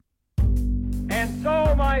And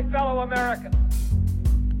so, my fellow Americans,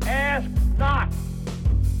 ask not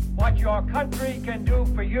what your country can do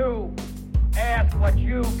for you. Ask what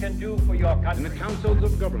you can do for your country. In the councils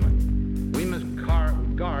of government, we must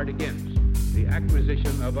guard against the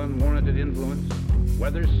acquisition of unwarranted influence,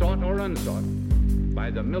 whether sought or unsought, by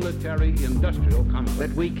the military-industrial complex.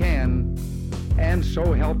 That we can, and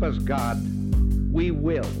so help us God, we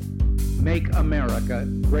will make America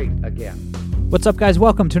great again. What's up, guys?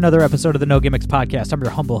 Welcome to another episode of the No Gimmicks Podcast. I'm your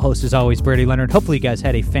humble host, as always, Brady Leonard. Hopefully you guys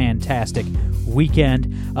had a fantastic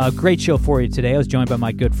weekend. Great show for you today. I was joined by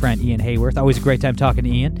my good friend, Ian Haworth. Always a great time talking to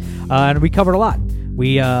Ian. And we covered a lot.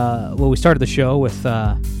 We started the show with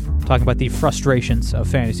talking about the frustrations of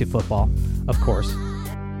fantasy football, of course.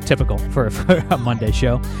 Typical for a Monday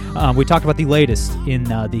show. We talked about the latest in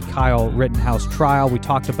the Kyle Rittenhouse trial. We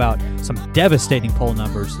talked about some devastating poll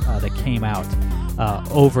numbers that came out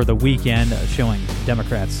over the weekend, showing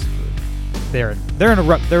Democrats they're in a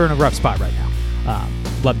rough spot right now.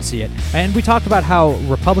 Love to see it. And we talked about how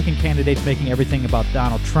Republican candidates making everything about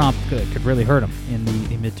Donald Trump could really hurt him in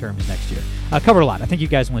the midterms next year. Covered a lot. I think you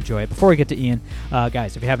guys will enjoy it. Before we get to Ian,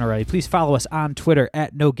 guys, if you haven't already, please follow us on Twitter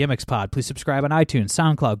at NoGimmicksPod. Please subscribe on iTunes,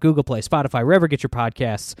 SoundCloud, Google Play, Spotify, wherever you get your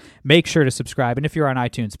podcasts. Make sure to subscribe. And if you're on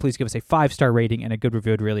iTunes, please give us a 5-star rating and a good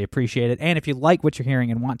review. I'd really appreciate it. And if you like what you're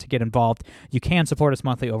hearing and want to get involved, you can support us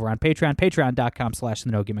monthly over on Patreon,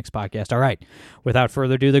 patreon.com/the No Gimmicks Podcast. All right. Without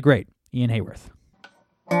further ado, the great Ian Haworth.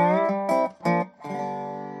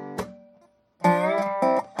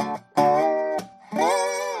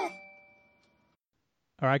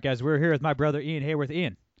 All right, guys, we're here with my brother Ian Haworth.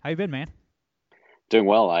 Ian, how you been, man? Doing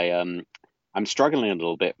well. I'm struggling a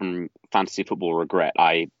little bit from fantasy football regret.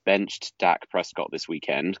 I benched Dak Prescott this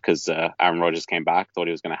weekend because Aaron Rodgers came back, thought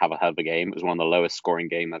he was going to have a hell of a game. It was one of the lowest scoring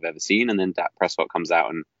games I've ever seen, and then Dak Prescott comes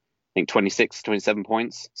out and I think 26, 27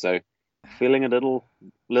 points. So feeling a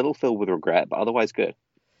little filled with regret, but otherwise good.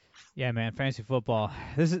 Yeah, man, fantasy football.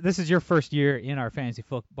 This is your first year in our fantasy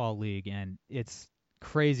football league, and it's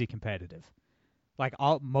crazy competitive. Like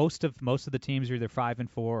most of the teams are either 5-4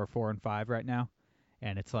 or 4-5 right now,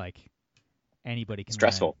 and it's like anybody can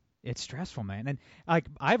stressful. Win. It's stressful, man. And like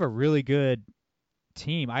I have a really good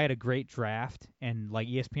team. I had a great draft, and like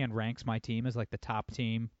ESPN ranks my team as like the top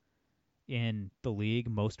team in the league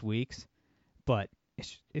most weeks, but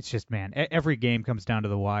it's just, man, every game comes down to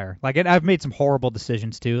the wire. Like, I've made some horrible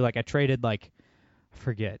decisions too. Like, I traded I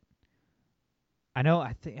think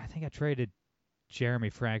I traded Jeremy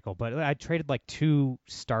Frankel, but I traded like 2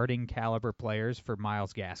 starting caliber players for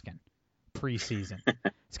Myles Gaskin preseason.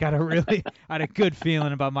 It's got I had a good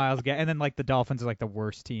feeling about Myles Gaskin, and then like the Dolphins are like the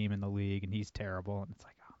worst team in the league, and he's terrible, and it's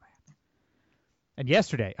like, oh man. And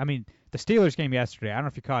yesterday, I mean, the Steelers game yesterday, I don't know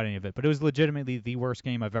if you caught any of it, but it was legitimately the worst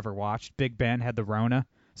game I've ever watched. Big Ben had the Rona,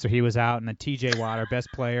 so he was out, and then TJ Watt, our best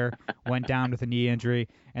player, went down with a knee injury,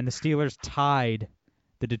 and the Steelers tied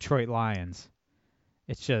the Detroit Lions.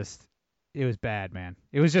 It was bad, man.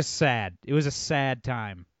 It was just sad. It was a sad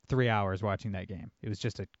time, 3 hours watching that game. It was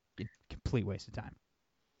just a complete waste of time.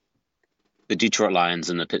 The Detroit Lions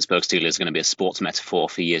and the Pittsburgh Steelers are going to be a sports metaphor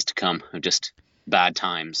for years to come of just bad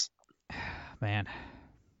times. Man.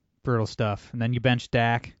 Brutal stuff. And then you bench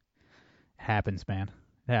Dak. It happens, man.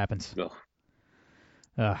 It happens.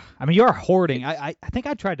 I mean, you're hoarding. I think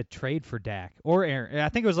I tried to trade for Dak or Aaron. I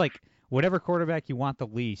think it was like whatever quarterback you want the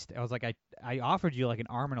least. I was like, I offered you like an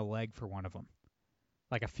arm and a leg for one of them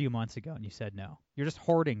like a few months ago, and you said no. You're just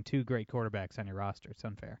hoarding 2 great quarterbacks on your roster. It's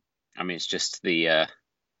unfair. I mean, it's just the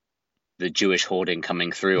Jewish hoarding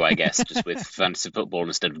coming through, I guess, just with fantasy football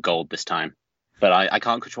instead of gold this time. But I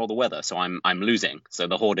can't control the weather, so I'm losing. So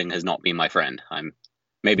the hoarding has not been my friend.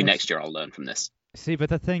 Maybe next year I'll learn from this. See, but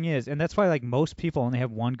the thing is, and that's why like most people only have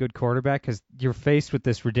one good quarterback, because you're faced with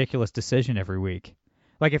this ridiculous decision every week.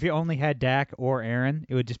 Like if you only had Dak or Aaron,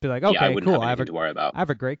 it would just be like, okay, I wouldn't cool. have anything to worry about. I have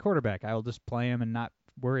a great quarterback. I will just play him and not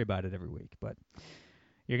worry about it every week. But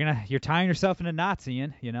you're tying yourself into knots,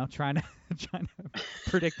 Ian. You know, trying to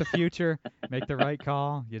predict the future, make the right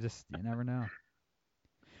call. You never know.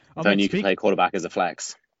 So you can play quarterback as a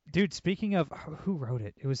flex. Dude, speaking of, who wrote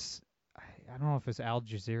it? It was, I don't know if it was Al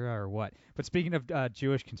Jazeera or what. But speaking of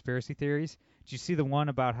Jewish conspiracy theories, did you see the one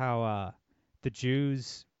about how the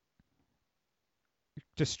Jews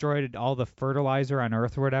destroyed all the fertilizer on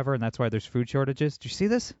Earth or whatever, and that's why there's food shortages? Did you see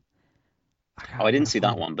this? I didn't see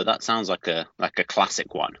that one, but that sounds like a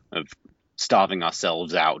classic one of starving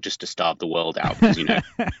ourselves out just to starve the world out, because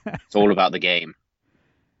it's all about the game.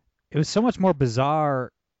 It was so much more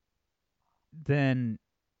bizarre than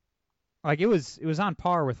it was on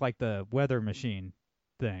par with like the weather machine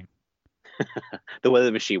thing. The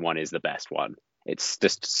weather machine one is the best one. It's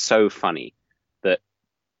just so funny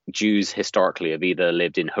Jews historically have either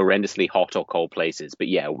lived in horrendously hot or cold places. But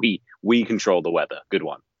yeah, we control the weather. Good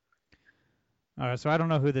one. So I don't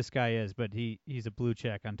know who this guy is, but he's a blue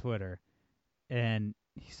check on Twitter. And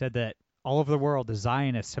he said that all over the world, the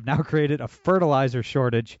Zionists have now created a fertilizer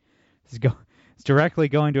shortage. It's directly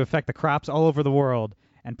going to affect the crops all over the world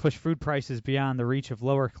and push food prices beyond the reach of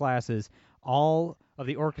lower classes. All of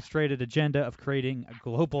the orchestrated agenda of creating a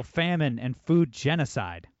global famine and food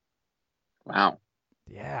genocide. Wow.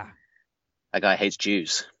 Yeah. That guy hates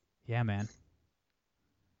Jews. Yeah, man.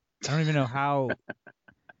 I don't even know how.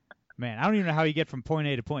 Man, I don't even know how you get from point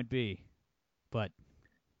A to point B. But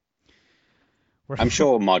I'm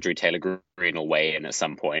sure Marjorie Taylor Greene will weigh in at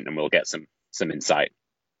some point, and we'll get some insight.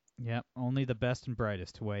 Yep, only the best and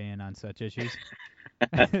brightest to weigh in on such issues.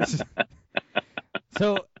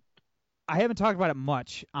 So, I haven't talked about it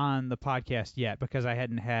much on the podcast yet because I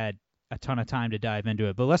hadn't had a ton of time to dive into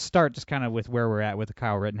it. But let's start just kind of with where we're at with the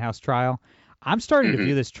Kyle Rittenhouse trial. I'm starting to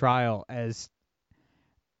view this trial as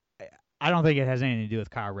I don't think it has anything to do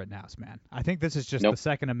with Kyle Rittenhouse, man. I think this is just the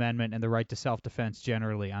Second Amendment and the right to self-defense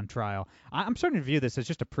generally on trial. I'm starting to view this as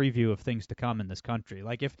just a preview of things to come in this country.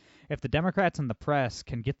 Like if the Democrats and the press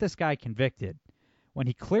can get this guy convicted when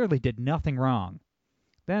he clearly did nothing wrong,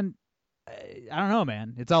 then I don't know,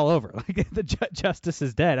 man. It's all over. Like the justice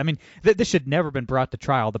is dead. I mean, this should never been brought to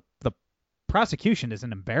trial. The prosecution is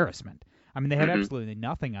an embarrassment. I mean, they had absolutely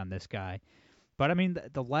nothing on this guy. But, I mean,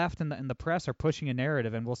 the left and the press are pushing a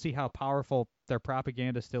narrative, and we'll see how powerful their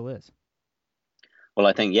propaganda still is. Well,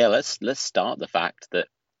 I think, let's start the fact that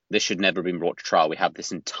this should never have been brought to trial. We have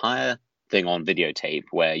this entire thing on videotape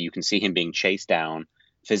where you can see him being chased down,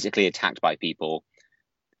 physically attacked by people.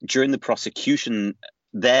 During the prosecution,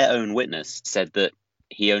 their own witness said that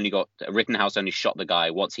Rittenhouse only shot the guy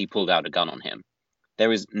once he pulled out a gun on him.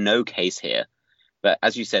 There is no case here. But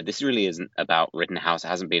as you said, this really isn't about Rittenhouse. It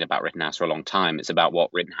hasn't been about Rittenhouse for a long time. It's about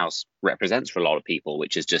what Rittenhouse represents for a lot of people,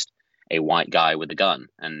 which is just a white guy with a gun.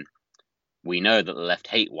 And we know that the left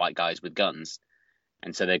hate white guys with guns.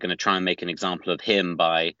 And so they're going to try and make an example of him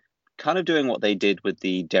by kind of doing what they did with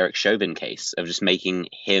the Derek Chauvin case, of just making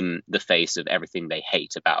him the face of everything they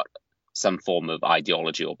hate about some form of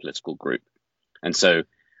ideology or political group. And so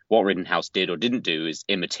what Rittenhouse did or didn't do is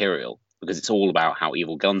immaterial, because it's all about how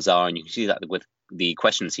evil guns are. And you can see that with the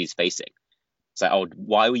questions he's facing. It's like,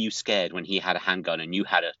 why were you scared when he had a handgun and you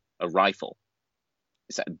had a rifle?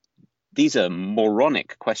 It's like, these are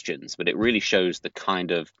moronic questions, but it really shows the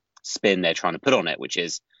kind of spin they're trying to put on it, which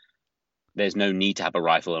is there's no need to have a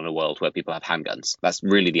rifle in a world where people have handguns. That's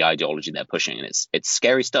really the ideology they're pushing, and it's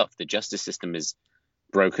scary stuff. The justice system is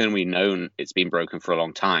broken. We've known it's been broken for a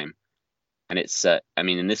long time. And it's,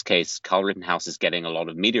 in this case, Kyle Rittenhouse is getting a lot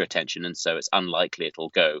of media attention, and so it's unlikely it'll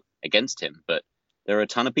go against him. But there are a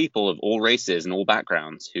ton of people of all races and all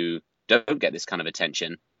backgrounds who don't get this kind of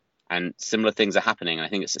attention, and similar things are happening. And I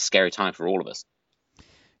think it's a scary time for all of us.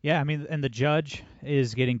 Yeah, I mean, and the judge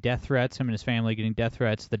is getting death threats, him and his family getting death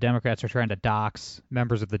threats. The Democrats are trying to dox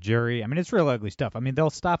members of the jury. I mean, it's real ugly stuff. I mean, they'll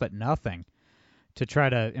stop at nothing to try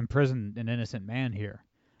to imprison an innocent man here.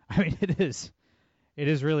 I mean, it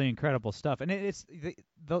is really incredible stuff. And it's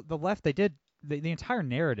the left, they did, the entire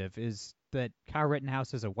narrative is that Kyle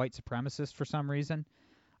Rittenhouse is a white supremacist for some reason.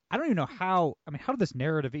 I don't even know how did this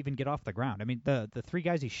narrative even get off the ground? I mean, the three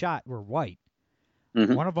guys he shot were white.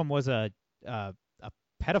 Mm-hmm. One of them was a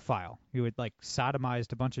pedophile who had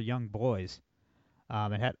sodomized a bunch of young boys,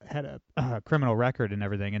 and had a criminal record and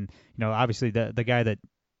everything. And obviously the guy that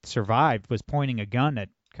survived was pointing a gun at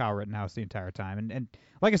Kyle Rittenhouse the entire time. And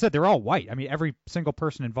like I said, they're all white. I mean, every single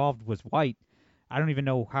person involved was white. I don't even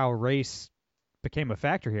know how race became a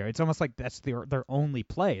factor here. It's almost like that's their only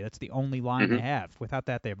play. That's the only line they have. Without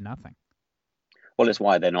that, they have nothing. Well, it's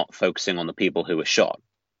why they're not focusing on the people who were shot.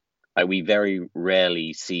 We very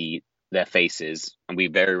rarely see their faces, and we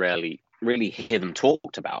very rarely really hear them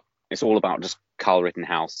talked about. It's all about just Kyle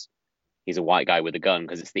Rittenhouse. He's a white guy with a gun,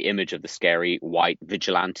 because it's the image of the scary white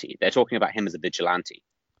vigilante. They're talking about him as a vigilante.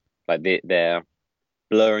 They're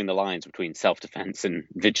blurring the lines between self-defense and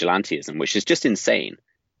vigilantism, which is just insane,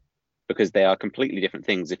 because they are completely different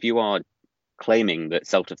things. If you are claiming that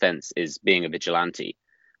self-defense is being a vigilante,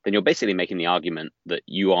 then you're basically making the argument that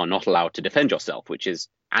you are not allowed to defend yourself, which is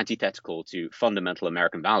antithetical to fundamental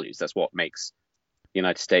American values. That's what makes the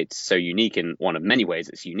United States so unique. In one of many ways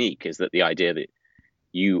it's unique, is that the idea that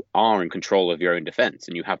you are in control of your own defense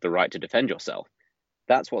and you have the right to defend yourself.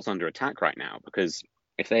 That's what's under attack right now, because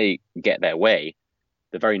if they get their way,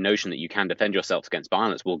 the very notion that you can defend yourself against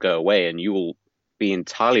violence will go away, and you will be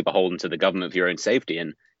entirely beholden to the government for your own safety. And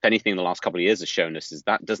if anything the last couple of years has shown us is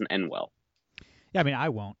that doesn't end well. Yeah, I mean, I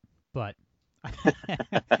won't, but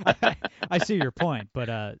I see your point,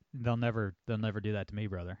 but they'll never do that to me,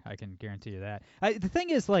 brother. I can guarantee you that. The thing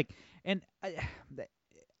is, like, and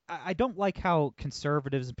I don't like how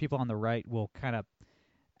conservatives and people on the right will kind of.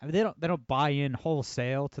 I mean, they don't buy in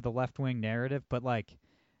wholesale to the left wing narrative, but like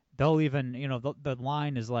they'll even, the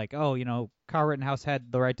line is like, oh, Kyle Rittenhouse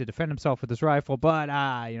had the right to defend himself with his rifle, but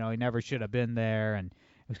he never should have been there, and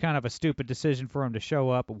it was kind of a stupid decision for him to show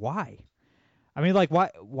up. Why? I mean, like,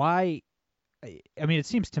 why? I mean, it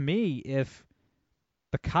seems to me if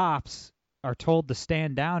the cops are told to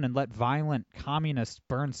stand down and let violent communists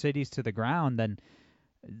burn cities to the ground,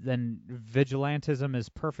 then vigilantism is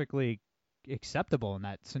perfectly acceptable in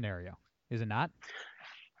that scenario, is it not?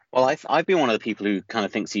 Well, I've been one of the people who kind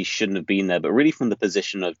of thinks he shouldn't have been there, but really from the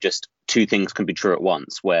position of just two things can be true at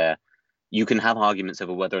once, where you can have arguments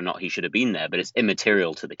over whether or not he should have been there, but it's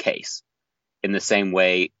immaterial to the case. In the same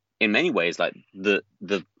way, in many ways, like the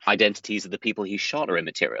identities of the people he shot are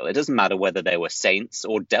immaterial. It doesn't matter whether they were saints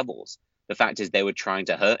or devils. The fact is they were trying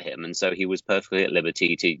to hurt him, and so he was perfectly at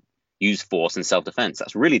liberty to use force in self-defense.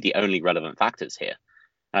 That's really the only relevant factors here.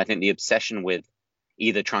 And I think the obsession with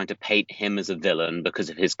either trying to paint him as a villain because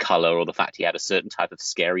of his color or the fact he had a certain type of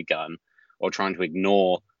scary gun, or trying to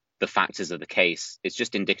ignore the factors of the case, is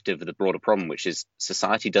just indicative of the broader problem, which is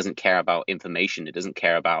society doesn't care about information. It doesn't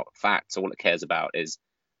care about facts. All it cares about is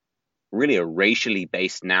really a racially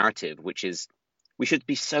based narrative, which is, we should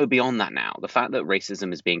be so beyond that now. The fact that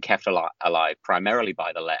racism is being kept alive primarily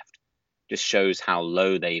by the left just shows how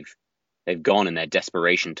low they've gone in their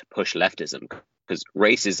desperation to push leftism, because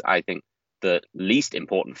race is, I think, the least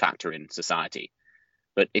important factor in society.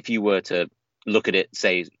 But if you were to look at it,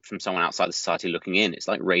 say, from someone outside the society looking in, it's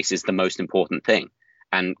like race is the most important thing.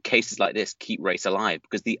 And cases like this keep race alive,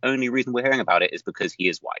 because the only reason we're hearing about it is because he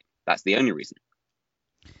is white. That's the only reason.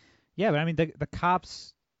 Yeah, but I mean, the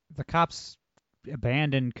cops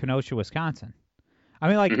abandoned Kenosha, Wisconsin. I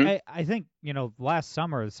mean, like, I think, last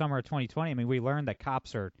summer, the summer of 2020, I mean, we learned that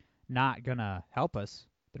cops are not going to help us.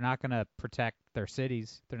 They're not going to protect their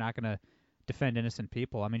cities. They're not going to defend innocent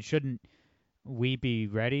people. I mean, shouldn't we be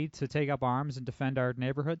ready to take up arms and defend our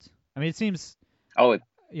neighborhoods? I mean, it seems. I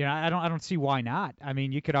don't see why not. I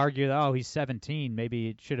mean, you could argue that, oh, he's 17. Maybe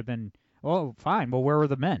it should have been. Oh, fine. Well, where were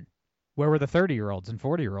the men? Where were the 30-year-olds and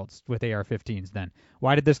 40-year-olds with AR-15s then?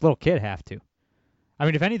 Why did this little kid have to? I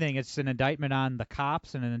mean, if anything, it's an indictment on the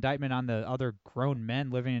cops and an indictment on the other grown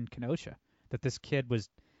men living in Kenosha, that this kid was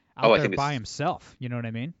out there by himself. You know what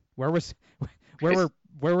I mean? Where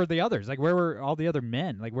were the others? Like, where were all the other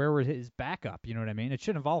men? Like, where were his backup? You know what I mean? It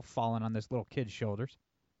shouldn't have all fallen on this little kid's shoulders.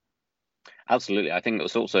 Absolutely. I think it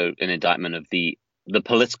was also an indictment of the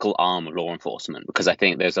political arm of law enforcement, because I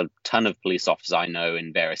think there's a ton of police officers I know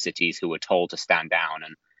in various cities who were told to stand down,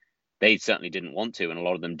 and they certainly didn't want to, and a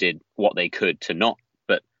lot of them did what they could to not.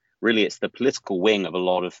 But really, it's the political wing of a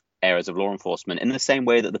lot of areas of law enforcement, in the same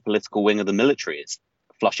way that the political wing of the military is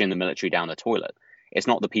flushing the military down the toilet. It's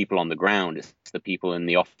not the people on the ground, it's the people in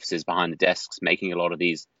the offices behind the desks making a lot of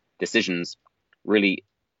these decisions, really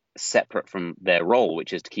separate from their role,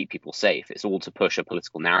 which is to keep people safe. It's all to push a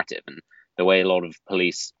political narrative. And the way a lot of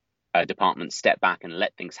police departments step back and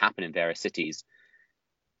let things happen in various cities,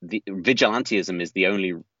 the vigilantism is the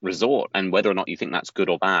only resort. And whether or not you think that's good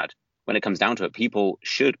or bad, when it comes down to it, people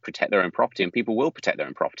should protect their own property, and people will protect their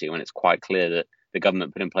own property when it's quite clear that the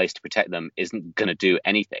government put in place to protect them isn't going to do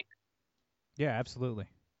anything. Yeah, absolutely.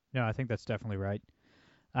 No, I think that's definitely right.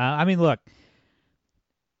 I mean, look,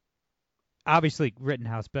 obviously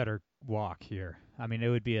Rittenhouse better walk here. I mean, it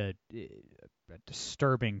would be a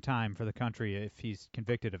disturbing time for the country if he's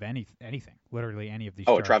convicted of anything, literally any of these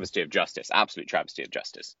charges. A travesty of justice, absolute travesty of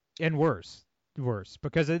justice. And worse,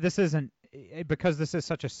 because this is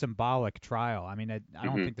such a symbolic trial. I mean, I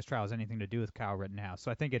don't think this trial has anything to do with Kyle Rittenhouse.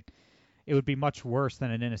 So I think it would be much worse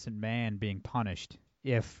than an innocent man being punished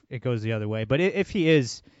if it goes the other way. But if he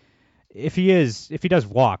does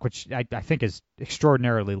walk, which I think is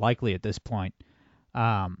extraordinarily likely at this point,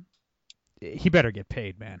 he better get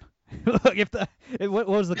paid, man. Look, what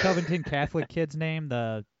was the Covington Catholic kid's name?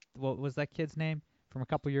 What was that kid's name from a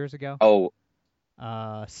couple years ago?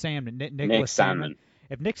 Sandman, Nick Sandman.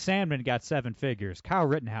 If Nick Sandman got 7 figures, Kyle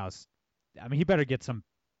Rittenhouse, I mean, he better get some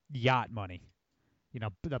yacht money.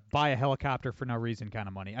 Buy a helicopter for no reason kind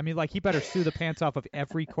of money. I mean, like, he better sue the pants off of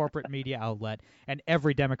every corporate media outlet and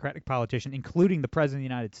every Democratic politician, including the President of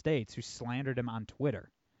the United States, who slandered him on Twitter,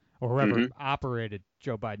 or whoever operated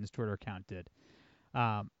Joe Biden's Twitter account did.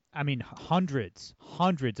 I mean, hundreds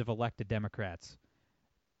of elected Democrats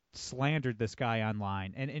slandered this guy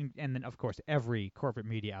online, and then, of course, every corporate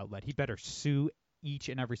media outlet. He better sue each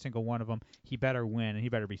and every single one of them. He better win, and he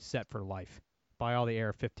better be set for life. buy all the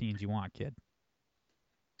AR-15s you want, kid.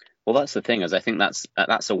 Well, that's the thing, is I think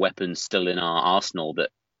that's a weapon still in our arsenal that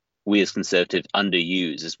we as conservatives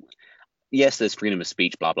underuse. Yes, there's freedom of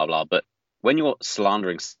speech, blah, blah, blah, but when you're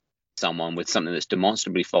slandering someone with something that's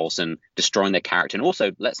demonstrably false and destroying their character, and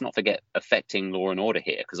also, let's not forget, affecting law and order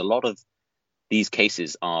here, because a lot of these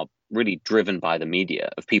cases are really driven by the media,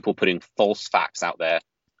 of people putting false facts out there,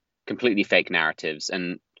 completely fake narratives,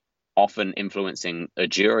 and often influencing a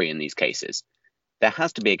jury in these cases. There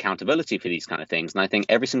has to be accountability for these kind of things. And I think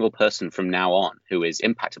every single person from now on who is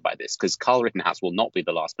impacted by this, because Carl Rittenhouse will not be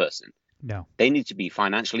the last person. No. They need to be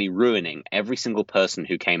financially ruining every single person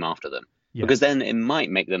who came after them. Yeah. Because then it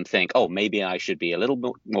might make them think, oh, maybe I should be a little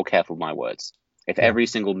bit more careful with my words. If every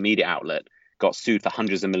single media outlet got sued for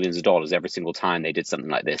hundreds of millions of dollars every single time they did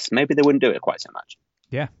something like this, maybe they wouldn't do it quite so much.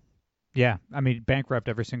 Yeah. Yeah. I mean, bankrupt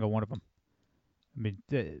every single one of them. I mean,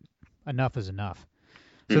 enough is enough.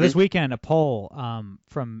 So this weekend, a poll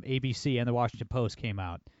from ABC and the Washington Post came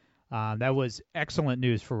out. That was excellent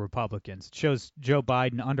news for Republicans. It shows Joe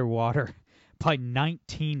Biden underwater by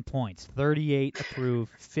 19 points, 38 approve,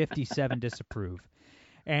 57 disapprove.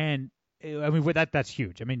 And, I mean, that's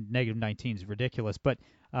huge. I mean, negative 19 is ridiculous. But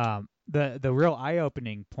the real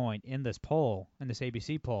eye-opening point in this poll, in this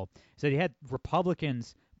ABC poll, is that he had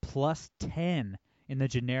Republicans plus 10 in the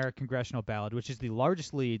generic congressional ballot, which is the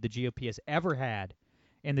largest lead the GOP has ever had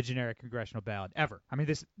in the generic congressional ballot ever. I mean,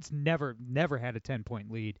 it's never had a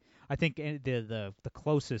 10-point lead. I think the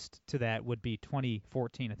closest to that would be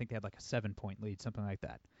 2014. I think they had like a 7-point lead, something like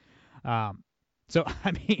that. So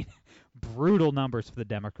I mean, brutal numbers for the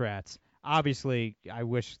Democrats. Obviously, I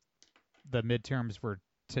wish the midterms were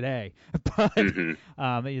today, but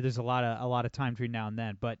there's a lot of time between now and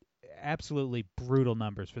then. But absolutely brutal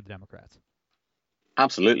numbers for the Democrats.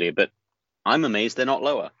 Absolutely, but I'm amazed they're not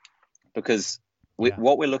lower, because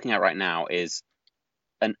what we're looking at right now is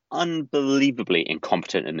an unbelievably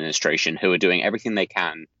incompetent administration who are doing everything they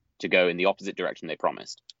can to go in the opposite direction they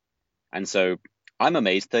promised. And so I'm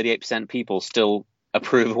amazed 38% people still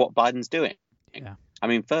approve of what Biden's doing. Yeah. I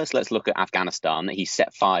mean, first, let's look at Afghanistan. He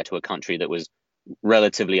set fire to a country that was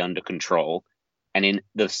relatively under control, and in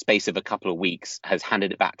the space of a couple of weeks has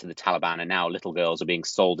handed it back to the Taliban, and now little girls are being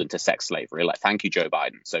sold into sex slavery. Like, thank you, Joe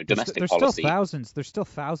Biden. So domestic policy. There's still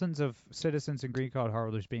thousands of citizens and green card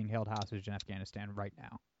holders being held hostage in Afghanistan right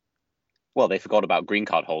now. Well, they forgot about green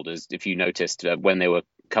card holders. If you noticed, when they were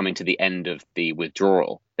coming to the end of the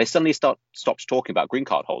withdrawal, they suddenly stopped talking about green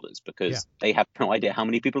card holders because they have no idea how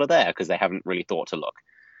many people are there, because they haven't really thought to look.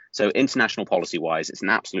 So international policy-wise, it's an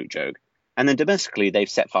absolute joke. And then domestically, they've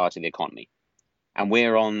set fire to the economy. And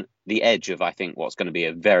we're on the edge of, I think, what's going to be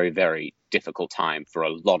a very, very difficult time for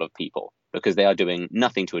a lot of people, because they are doing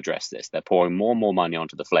nothing to address this. They're pouring more and more money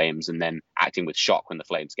onto the flames and then acting with shock when the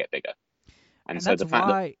flames get bigger. And so that's the fact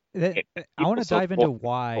why I want to dive into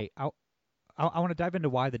why I want to dive into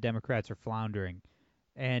why the Democrats are floundering,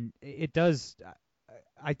 and it does.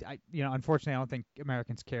 I unfortunately, I don't think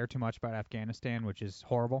Americans care too much about Afghanistan, which is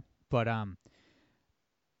horrible. But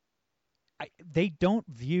they don't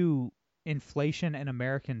view inflation and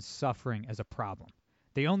Americans suffering as a problem.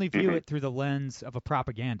 They only view it through the lens of a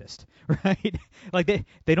propagandist, right? Like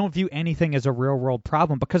they don't view anything as a real world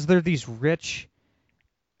problem, because they're these rich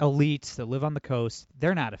elites that live on the coast.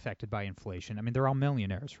 They're not affected by inflation. I mean, they're all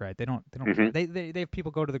millionaires, right? They don't they have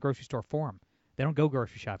people go to the grocery store for them. They don't go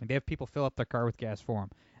grocery shopping. They have people fill up their car with gas for them.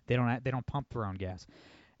 They don't pump their own gas.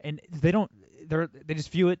 And they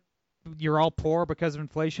just view it, you're all poor because of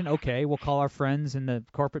inflation. Okay, we'll call our friends in the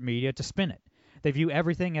corporate media to spin it. They view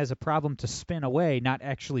everything as a problem to spin away, not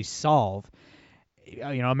actually solve.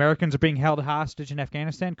 Americans are being held hostage in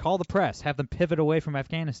Afghanistan. Call the press. Have them pivot away from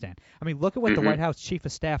Afghanistan. I mean, look at what the White House Chief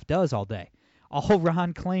of Staff does all day. All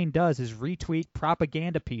Ron Klain does is retweet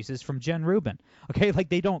propaganda pieces from Jen Rubin. Okay, like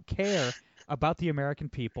they don't care about the American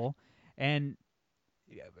people. And,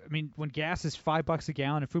 I mean, when gas is $5 a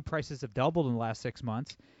gallon and food prices have doubled in the last 6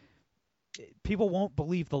 months, people won't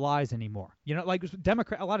believe the lies anymore. Like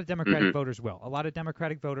a lot of Democratic voters will. A lot of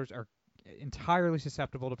Democratic voters are entirely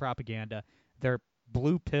susceptible to propaganda. They're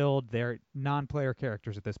blue-pilled. They're non-player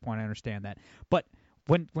characters at this point. I understand that. But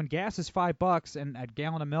when gas is $5 and a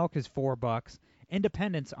gallon of milk is $4,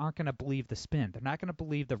 independents aren't going to believe the spin. They're not going to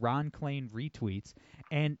believe the Ron Klain retweets,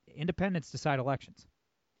 and independents decide elections.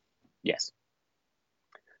 Yes.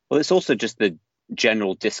 Well, it's also just the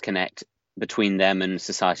general disconnect between them and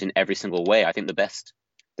society in every single way. I think the best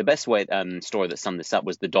way story that summed this up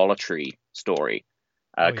was the Dollar Tree story.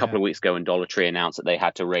 A couple of weeks ago, when Dollar Tree announced that they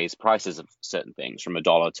had to raise prices of certain things from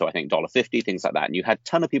 $1 to, I think, $1.50, things like that. And you had a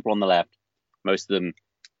ton of people on the left, most of them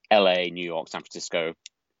LA, New York, San Francisco,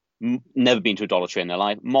 never been to a Dollar Tree in their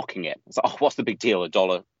life, mocking it. It's like, oh, what's the big deal?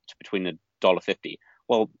 Between $1.50.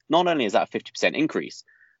 Well, not only is that a 50% increase,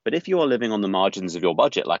 but if you are living on the margins of your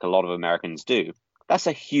budget, like a lot of Americans do, that's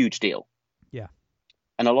a huge deal. Yeah.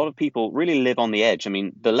 And a lot of people really live on the edge. I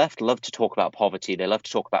mean, the left love to talk about poverty. They love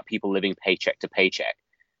to talk about people living paycheck to paycheck,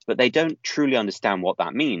 but they don't truly understand what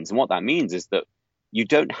that means. And what that means is that you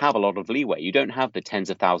don't have a lot of leeway. You don't have the tens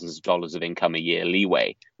of thousands of dollars of income a year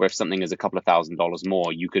leeway, where if something is a couple of $1,000s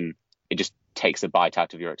more, it just takes a bite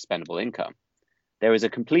out of your expendable income. There is a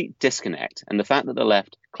complete disconnect. And the fact that the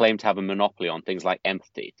left claim to have a monopoly on things like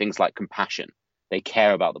empathy, things like compassion, they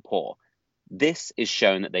care about the poor. This is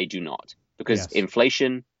shown that they do not, because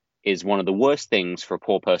inflation is one of the worst things for a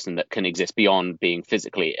poor person that can exist beyond being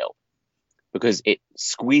physically ill, because it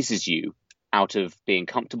squeezes you out of being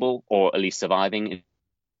comfortable or at least surviving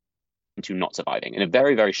into not surviving in a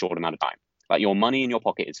very, very short amount of time. Like, your money in your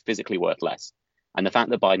pocket is physically worth less. And the fact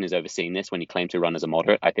that Biden is overseeing this when he claimed to run as a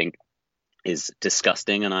moderate, I think is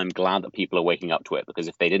disgusting. And I'm glad that people are waking up to it, because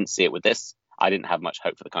if they didn't see it with this, I didn't have much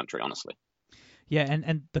hope for the country, honestly. Yeah,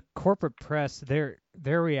 and the corporate press, their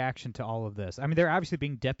reaction to all of this, I mean, they're obviously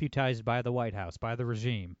being deputized by the White House, by the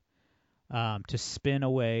regime, to spin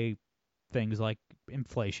away things like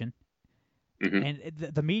inflation. Mm-hmm.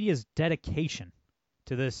 And the media's dedication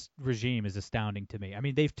to this regime is astounding to me. I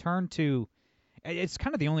mean, they've turned to, it's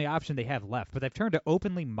kind of the only option they have left, but they've turned to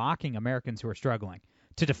openly mocking Americans who are struggling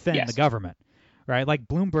to defend the government, right? Like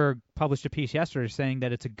Bloomberg published a piece yesterday saying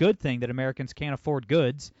that it's a good thing that Americans can't afford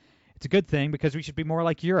goods. It's a good thing because we should be more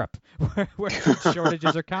like Europe, where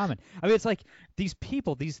shortages are common. I mean, it's like these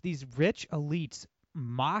people, these rich elites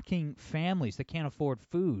mocking families that can't afford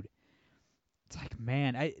food. It's like,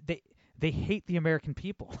 man, they hate the American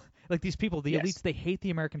people. Like, these people, the elites, they hate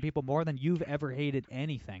the American people more than you've ever hated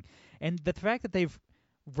anything. And the fact that they've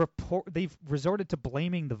resorted to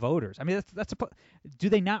blaming the voters. I mean, do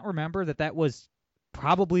they not remember that was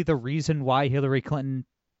probably the reason why Hillary Clinton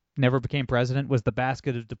never became president, was the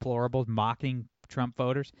basket of deplorables mocking Trump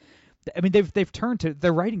voters? I mean, they've turned to,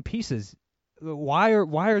 they're writing pieces. Why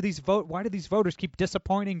do these voters keep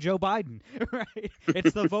disappointing Joe Biden? Right?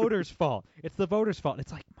 It's the voters' fault. It's the voters' fault.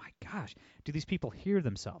 It's like, my gosh, do these people hear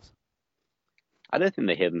themselves? I don't think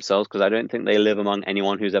they hear themselves, because I don't think they live among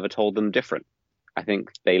anyone who's ever told them different. I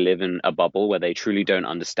think they live in a bubble where they truly don't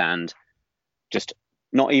understand, just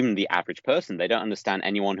not even the average person. They don't understand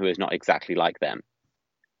anyone who is not exactly like them.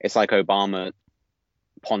 It's like Obama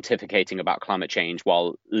pontificating about climate change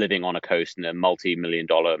while living on a coast in a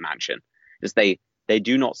multi-million-dollar mansion. They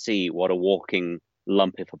do not see what a walking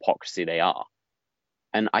lump of hypocrisy they are.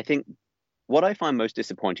 And I think what I find most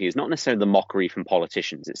disappointing is not necessarily the mockery from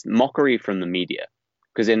politicians, it's mockery from the media.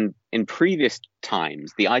 Because in previous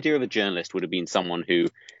times, the idea of a journalist would have been someone who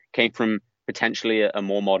came from potentially a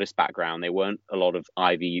more modest background. They weren't a lot of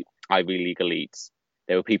Ivy League elites.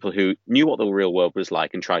 They were people who knew what the real world was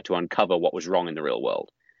like and tried to uncover what was wrong in the real world.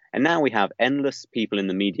 And now we have endless people in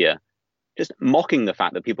the media just mocking the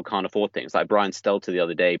fact that people can't afford things. Like Brian Stelter the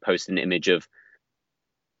other day posted an image of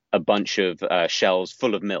a bunch of shelves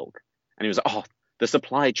full of milk. And he was like, oh, the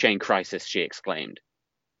supply chain crisis, she exclaimed.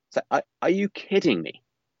 So, are you kidding me?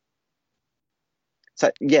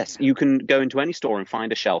 So, yes, you can go into any store and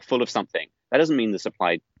find a shelf full of something. That doesn't mean the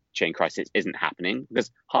supply chain crisis isn't happening,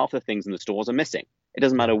 because half the things in the stores are missing. It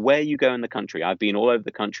doesn't matter where you go in the country. I've been all over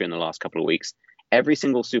the country in the last couple of weeks. Every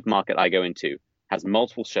single supermarket I go into has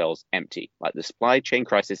multiple shelves empty. Like, the supply chain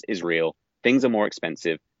crisis is real. Things are more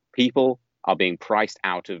expensive. People are being priced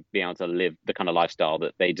out of being able to live the kind of lifestyle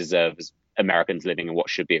that they deserve as Americans living in what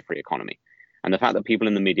should be a free economy. And the fact that people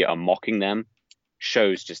in the media are mocking them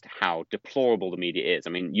shows just how deplorable the media is.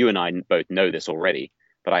 I mean, you and I both know this already,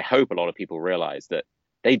 but I hope a lot of people realize that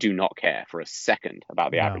they do not care for a second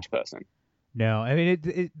about the average person. No, I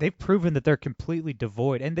mean, they've proven that they're completely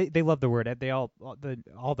devoid, and they love the word. All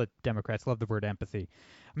the Democrats love the word empathy.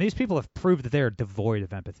 I mean, these people have proved that they are devoid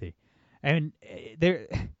of empathy, and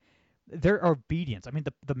their obedience. I mean,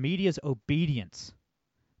 the media's obedience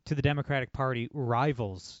to the Democratic Party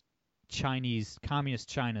rivals communist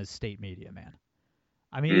China's state media, man.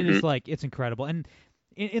 I mean, it is like, it's incredible. And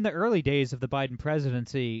in the early days of the Biden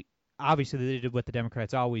presidency, obviously they did what the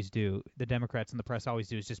Democrats always do. The Democrats and the press always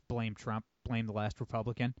do, is just blame Trump, blame the last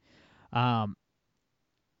Republican. But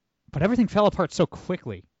everything fell apart so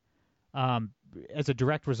quickly as a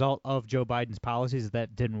direct result of Joe Biden's policies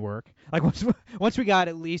that didn't work. Like, once we got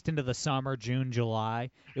at least into the summer, June, July,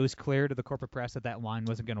 it was clear to the corporate press that line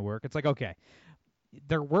wasn't going to work. It's like, okay,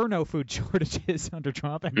 there were no food shortages under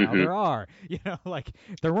Trump, and now there are. You know, like,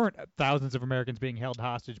 there weren't thousands of Americans being held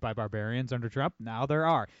hostage by barbarians under Trump. Now there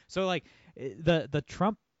are. So, like, the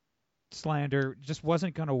Trump slander just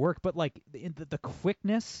wasn't going to work. But like the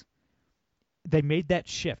quickness, they made that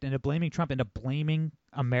shift into blaming Trump, into blaming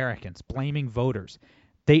Americans, blaming voters.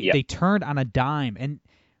 They turned on a dime, and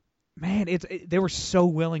man, they were so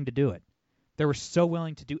willing to do it. They were so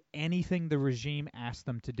willing to do anything the regime asked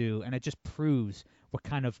them to do, and it just proves what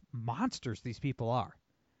kind of monsters these people are.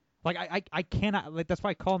 Like I cannot, like, that's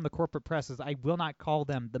why I call them the corporate press. I will not call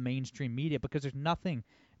them the mainstream media, because there's nothing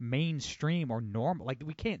mainstream or normal. Like,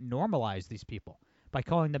 we can't normalize these people by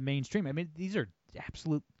calling them mainstream. I mean, these are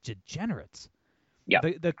absolute degenerates. Yeah.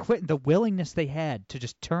 The willingness they had to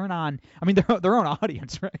just turn on, I mean, their own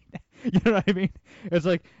audience, right? You know what I mean? It's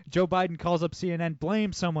like Joe Biden calls up CNN,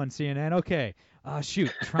 blame someone, CNN. Okay,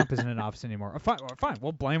 shoot, Trump isn't in office anymore. Fine,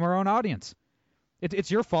 we'll blame our own audience.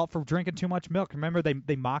 It's your fault for drinking too much milk. Remember,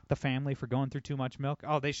 they mocked the family for going through too much milk.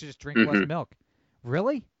 Oh, they should just drink less milk.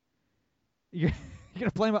 Really? You're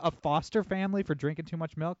gonna blame a foster family for drinking too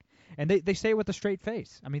much milk? And they say it with a straight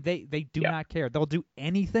face. I mean, they do not care. They'll do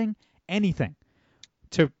anything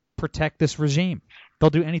to protect this regime. They'll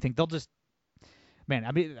do anything. They'll just, man.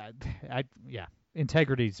 I mean,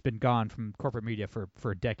 integrity's been gone from corporate media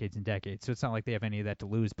for decades and decades. So it's not like they have any of that to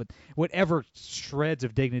lose. But whatever shreds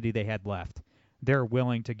of dignity they had left, they're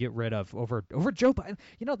willing to get rid of over Joe Biden.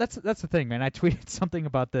 You know, that's the thing, man. I tweeted something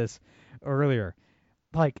about this earlier.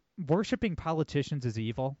 Like, worshiping politicians is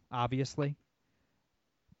evil, obviously.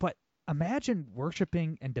 But imagine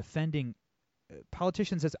worshiping and defending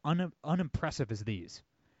politicians as unimpressive as these.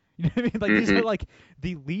 You know what I mean? Like, these are like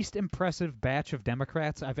the least impressive batch of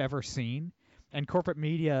Democrats I've ever seen. And corporate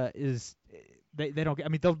media is, they don't, I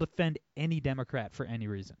mean, they'll defend any Democrat for any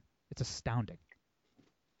reason. It's astounding.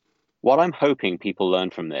 What I'm hoping people learn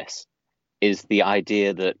from this is the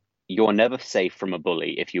idea that you're never safe from a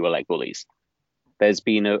bully if you elect bullies. There's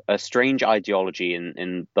been a strange ideology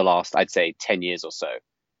in the last, I'd say, 10 years or so,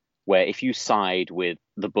 where if you side with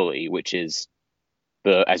the bully, which is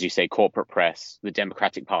the, as you say, corporate press, the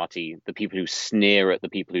Democratic Party, the people who sneer at the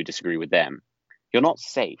people who disagree with them, you're not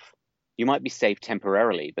safe. You might be safe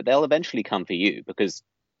temporarily, but they'll eventually come for you, because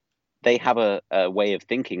they have a way of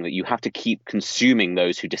thinking that you have to keep consuming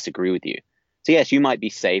those who disagree with you. So yes, you might be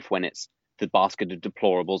safe when it's the basket of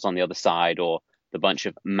deplorables on the other side, or the bunch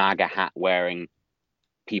of MAGA hat wearing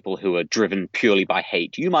people who are driven purely by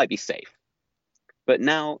hate. You might be safe. But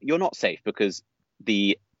now you're not safe, because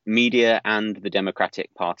the media and the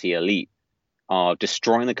Democratic Party elite are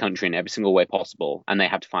destroying the country in every single way possible, and they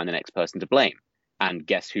have to find the next person to blame. And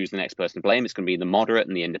guess who's the next person to blame? It's going to be the moderate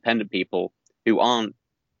and the independent people who aren't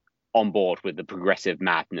on board with the progressive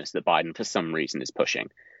madness that Biden, for some reason, is pushing.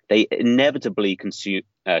 They inevitably consume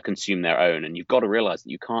their own, and you've got to realize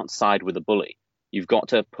that you can't side with a bully. You've got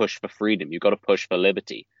to push for freedom. You've got to push for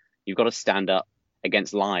liberty. You've got to stand up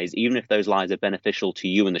against lies, even if those lies are beneficial to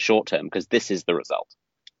you in the short term, because this is the result.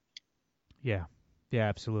 Yeah,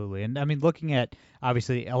 absolutely. And I mean, looking at,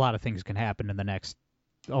 obviously, a lot of things can happen in the next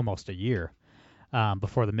almost a year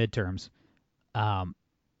before the midterms.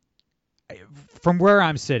 From where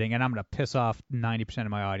I'm sitting, and I'm going to piss off 90% of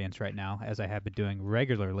my audience right now, as I have been doing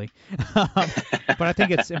regularly, but I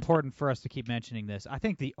think it's important for us to keep mentioning this. I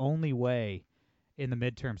think the only way in the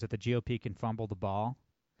midterms that the GOP can fumble the ball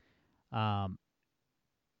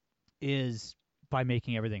is by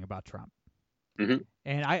making everything about Trump. Mm-hmm.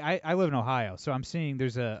 And I live in Ohio, so I'm seeing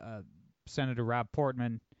there's a Senator Rob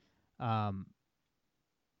Portman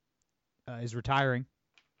is retiring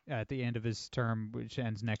at the end of his term, which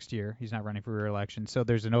ends next year. He's not running for re-election. So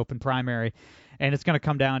there's an open primary, and it's going to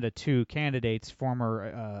come down to two candidates,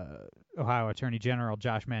 former Ohio Attorney General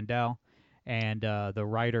Josh Mandel and the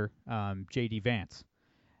writer J.D. Vance.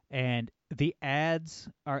 And the ads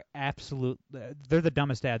are they're the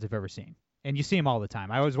dumbest ads I've ever seen. And you see them all the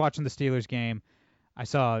time. I was watching the Steelers game. I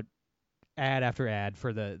saw ad after ad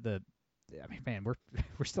for the I mean, man, we're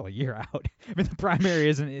still a year out. I mean, the primary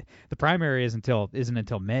isn't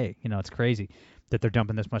until May. You know, it's crazy that they're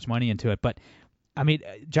dumping this much money into it. But I mean,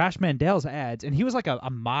 Josh Mandel's ads, and he was like a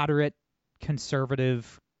moderate,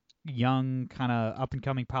 conservative, young, kind of up and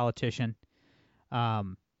coming politician.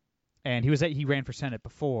 And he ran for Senate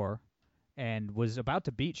before, and was about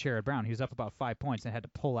to beat Sherrod Brown. He was up about 5 points and had to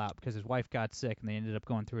pull out because his wife got sick, and they ended up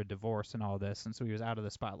going through a divorce and all this, and so he was out of the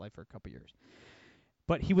spotlight for a couple years.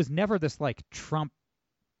 But he was never this like Trump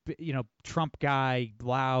guy,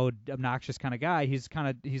 loud, obnoxious kind of guy. He's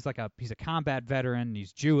a combat veteran.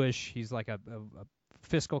 He's Jewish. He's like a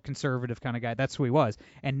fiscal conservative kind of guy. That's who he was.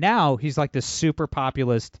 And now he's like this super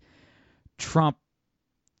populist Trump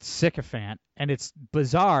sycophant, and it's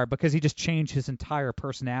bizarre because he just changed his entire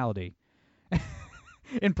personality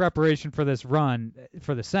in preparation for this run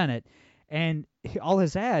for the Senate. And all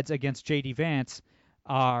his ads against J.D. Vance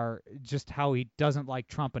are just how he doesn't like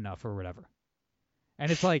Trump enough or whatever. And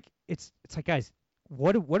it's like guys,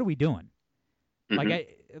 what are we doing? Mm-hmm.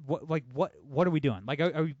 What are we doing? Like,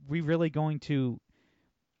 are we really going to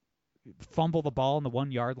fumble the ball on the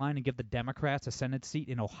 1 yard line and give the Democrats a Senate seat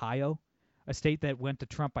in Ohio, a state that went to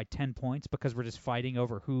Trump by 10 points because we're just fighting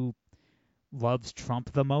over who loves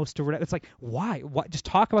Trump the most or whatever? It's like, why? What? Just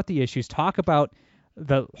talk about the issues. Talk about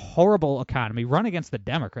the horrible economy. Run against the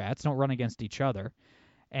Democrats. Don't run against each other.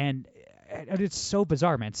 And it's so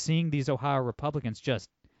bizarre, man, seeing these Ohio Republicans just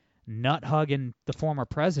nut hugging the former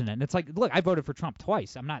president. And it's like, look, I voted for Trump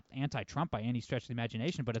twice. I'm not anti-Trump by any stretch of the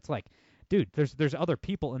imagination, but it's like, dude, there's other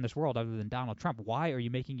people in this world other than Donald Trump. Why are you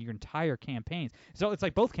making your entire campaigns? So it's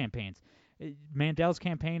like both campaigns. Mandel's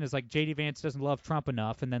campaign is like J.D. Vance doesn't love Trump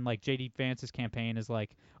enough, and then like J.D. Vance's campaign is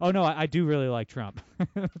like, oh no, I do really like Trump.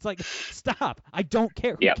 It's like, stop. I don't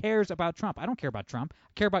care. Who cares about Trump? I don't care about Trump.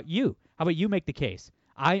 I care about you. How about you make the case?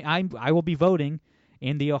 I will be voting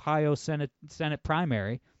in the Ohio Senate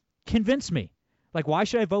primary. Convince me. Like, why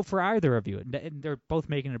should I vote for either of you? And they're both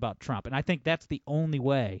making it about Trump. And I think that's the only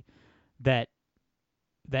way that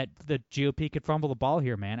the GOP could fumble the ball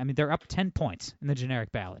here, man. I mean, they're up 10 points in the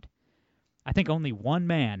generic ballot. I think only one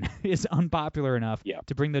man is unpopular enough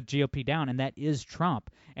to bring the GOP down, and that is Trump.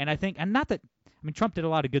 And I think, and not that, I mean, Trump did a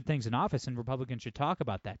lot of good things in office, and Republicans should talk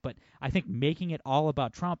about that. But I think making it all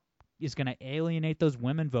about Trump is going to alienate those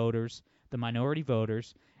women voters, the minority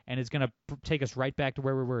voters, and is going to take us right back to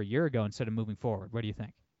where we were a year ago instead of moving forward. What do you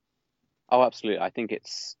think? Oh, absolutely. I think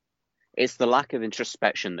it's the lack of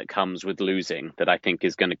introspection that comes with losing that I think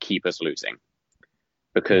is going to keep us losing.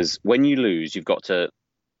 Because when you lose, you've got to,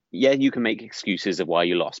 you can make excuses of why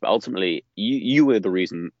you lost, but ultimately you were the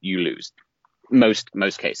reason you lose. Most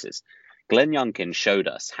cases. Glenn Youngkin showed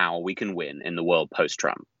us how we can win in the world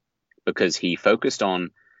post-Trump because he focused on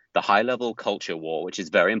the high-level culture war, which is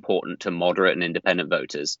very important to moderate and independent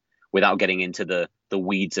voters, without getting into the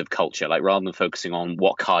weeds of culture. Like, rather than focusing on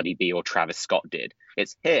what Cardi B or Travis Scott did,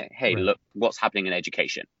 it's hey, right. Look what's happening in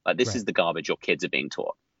education. Like, this is the garbage your kids are being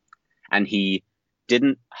taught. And he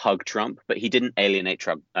didn't hug Trump, but he didn't alienate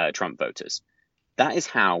Trump voters. That is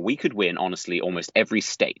how we could win, honestly, almost every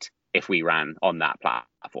state if we ran on that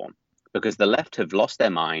platform, because the left have lost their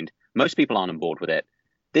mind. Most people aren't on board with it.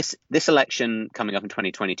 This election coming up in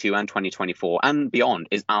 2022 and 2024 and beyond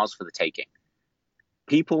is ours for the taking.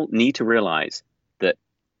 People need to realize that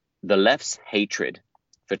the left's hatred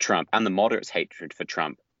for Trump and the moderates' hatred for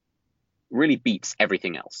Trump really beats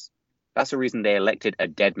everything else. That's the reason they elected a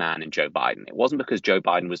dead man in Joe Biden. It wasn't because Joe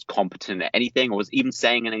Biden was competent at anything or was even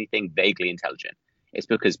saying anything vaguely intelligent. It's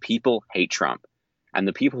because people hate Trump. And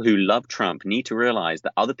the people who love Trump need to realize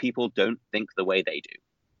that other people don't think the way they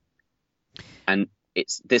do. And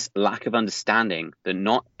it's this lack of understanding that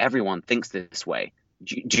not everyone thinks this way.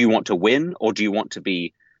 Do you want to win, or do you want to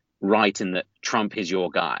be right in that Trump is your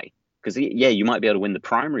guy? Because, you might be able to win the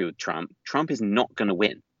primary with Trump. Trump is not going to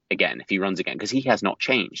win again if he runs again because he has not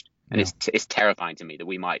changed. And it's terrifying to me that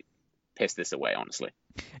we might piss this away, honestly.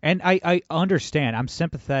 And I understand. I'm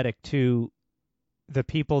sympathetic to the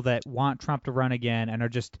people that want Trump to run again and are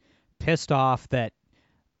just pissed off that,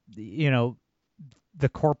 the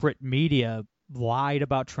corporate media lied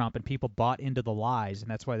about Trump and people bought into the lies, and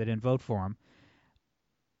that's why they didn't vote for him.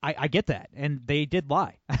 I get that, and they did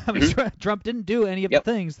lie. I mean, Trump didn't do any of the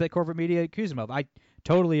things that corporate media accused him of. I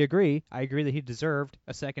totally agree. I agree that he deserved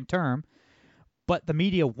a second term, but the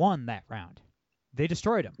media won that round. They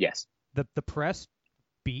destroyed him. Yes. The press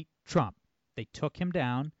beat Trump. They took him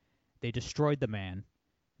down. They destroyed the man.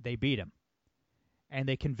 They beat him. And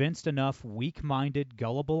they convinced enough weak-minded,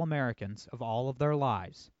 gullible Americans of all of their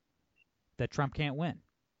lies that Trump can't win.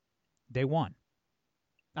 They won.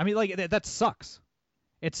 I mean, like, that sucks.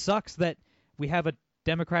 It sucks that we have a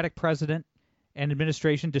Democratic president and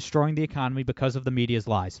administration destroying the economy because of the media's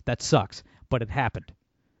lies. That sucks, but it happened.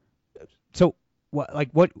 So,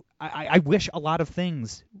 I wish a lot of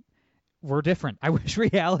things were different. I wish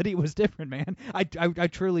reality was different, man. I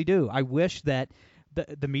truly do. I wish that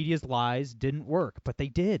the media's lies didn't work, but they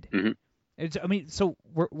did. Mm-hmm. So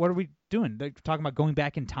what are we doing? They're talking about going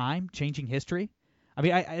back in time, changing history? I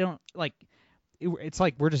mean, I don't, like, it's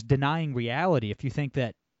like we're just denying reality if you think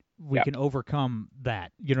that we can overcome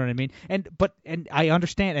that. You know what I mean? And I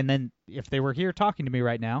understand. And then if they were here talking to me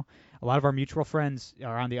right now, a lot of our mutual friends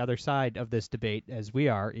are on the other side of this debate, as we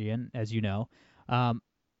are, Ian, as you know.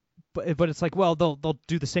 But it's like, well, they'll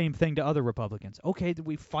do the same thing to other Republicans. Okay,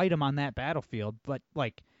 we fight them on that battlefield, but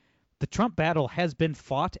like the Trump battle has been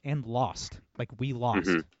fought and lost. Like, we lost.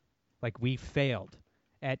 Mm-hmm. Like, we failed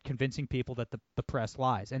at convincing people that the press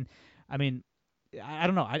lies. And I mean, I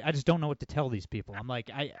don't know. I just don't know what to tell these people. I'm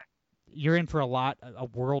like, you're in for a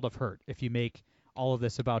world of hurt if you make all of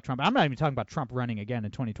this about Trump. I'm not even talking about Trump running again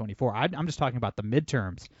in 2024. I'm just talking about the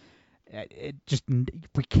midterms.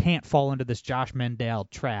 We can't fall into this Josh Mandel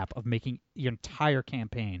trap of making your entire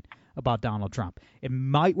campaign about Donald Trump. It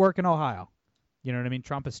might work in Ohio. You know what I mean?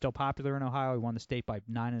 Trump is still popular in Ohio. He won the state by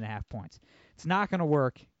 9.5 points. It's not going to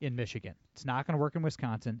work in Michigan. It's not going to work in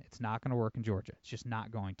Wisconsin. It's not going to work in Georgia. It's just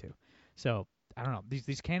not going to. So, I don't know.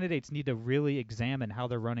 These candidates need to really examine how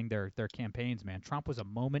they're running their campaigns, man. Trump was a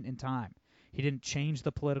moment in time. He didn't change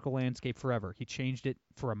the political landscape forever. He changed it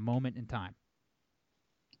for a moment in time.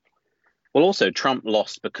 Well, also, Trump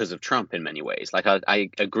lost because of Trump in many ways. Like, I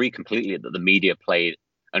agree completely that the media played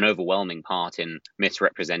an overwhelming part in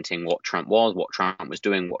misrepresenting what Trump was, what Trump was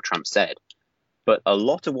doing, what Trump said. But a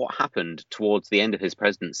lot of what happened towards the end of his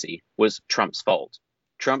presidency was Trump's fault.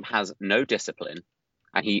 Trump has no discipline,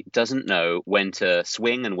 and he doesn't know when to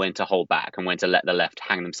swing and when to hold back and when to let the left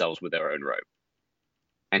hang themselves with their own rope.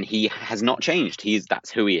 And he has not changed. That's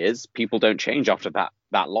who he is. People don't change after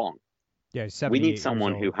that long. Yeah, he's 78 we need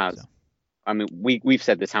someone who has... So. I mean, we've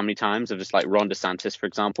said this how many times, of just like Ron DeSantis, for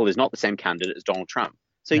example, is not the same candidate as Donald Trump.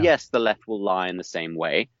 So yes, the left will lie in the same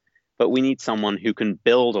way, but we need someone who can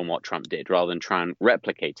build on what Trump did rather than try and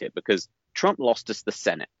replicate it, because Trump lost us the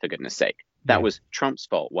Senate, for goodness sake. That was Trump's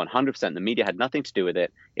fault, 100%. The media had nothing to do with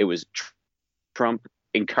it. It was Trump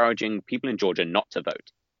encouraging people in Georgia not to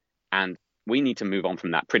vote. And we need to move on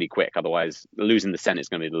from that pretty quick. Otherwise, losing the Senate is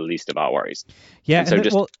going to be the least of our worries. Yeah, and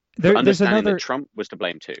so there's another... that Trump was to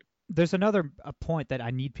blame too. There's another point that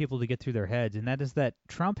I need people to get through their heads, and that is that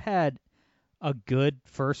Trump had a good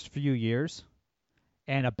first few years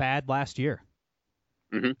and a bad last year.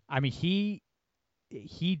 Mm-hmm. I mean,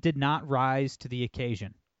 he did not rise to the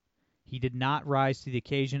occasion. He did not rise to the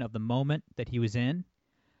occasion of the moment that he was in.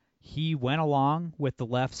 He went along with the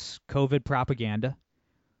left's COVID propaganda.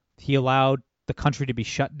 He allowed the country to be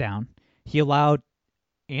shut down. He allowed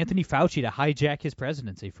Anthony Fauci to hijack his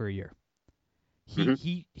presidency for a year.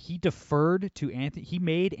 He deferred to Anthony. He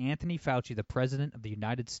made Anthony Fauci the president of the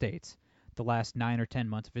United States the last 9 or 10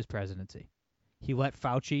 months of his presidency. He let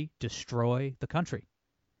Fauci destroy the country.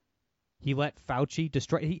 He let Fauci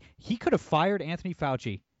destroy. He could have fired Anthony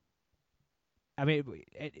Fauci. I mean,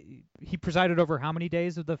 he presided over how many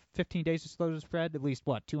days of the 15 days to slow the spread? At least,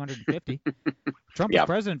 250? Trump was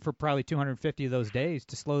president for probably 250 of those days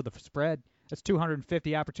to slow the spread. That's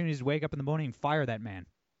 250 opportunities to wake up in the morning and fire that man.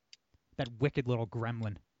 That wicked little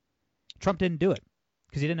gremlin. Trump didn't do it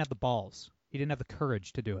because he didn't have the balls. He didn't have the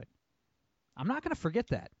courage to do it. I'm not going to forget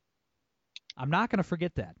that.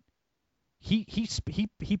 He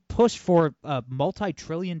pushed for a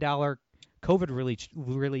multi-trillion-dollar COVID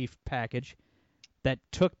relief package that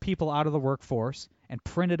took people out of the workforce and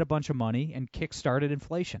printed a bunch of money and kick-started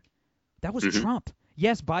inflation. That was Trump.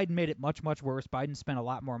 Yes, Biden made it much, much worse. Biden spent a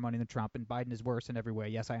lot more money than Trump, and Biden is worse in every way.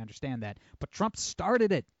 Yes, I understand that. But Trump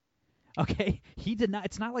started it. Okay? He did not.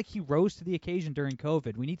 It's not like he rose to the occasion during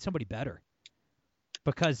COVID. We need somebody better.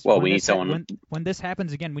 Because when this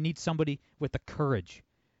happens again, we need somebody with the courage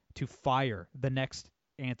to fire the next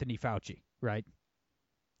Anthony Fauci, right?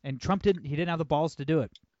 And Trump didn't have the balls to do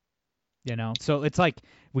it. You know? So it's like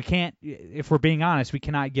we can't, if we're being honest, we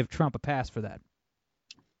cannot give Trump a pass for that.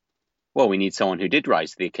 Well, we need someone who did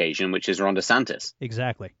rise to the occasion, which is Ron DeSantis.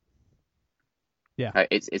 Exactly. Yeah.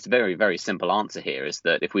 It's a very, very simple answer here, is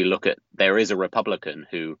that if we look at, there is a Republican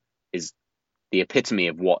who is the epitome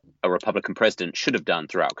of what a Republican president should have done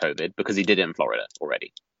throughout COVID, because he did it in Florida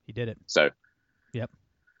already. He did it. So, yep.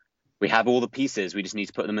 We have all the pieces. We just need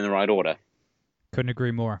to put them in the right order. Couldn't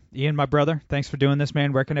agree more. Ian, my brother, thanks for doing this,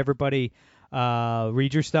 man. Where can everybody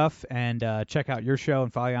read your stuff and check out your show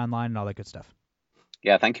and follow you online and all that good stuff?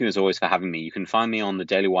 Yeah, thank you as always for having me. You can find me on the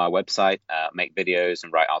Daily Wire website, make videos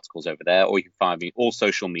and write articles over there, or you can find me all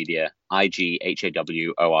social media, IG,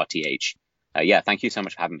 HAWORTH. Yeah, thank you so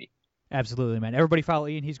much for having me. Absolutely, man. Everybody follow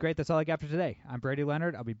Ian. He's great. That's all I got for today. I'm Brady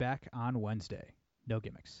Leonard. I'll be back on Wednesday. No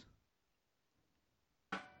gimmicks.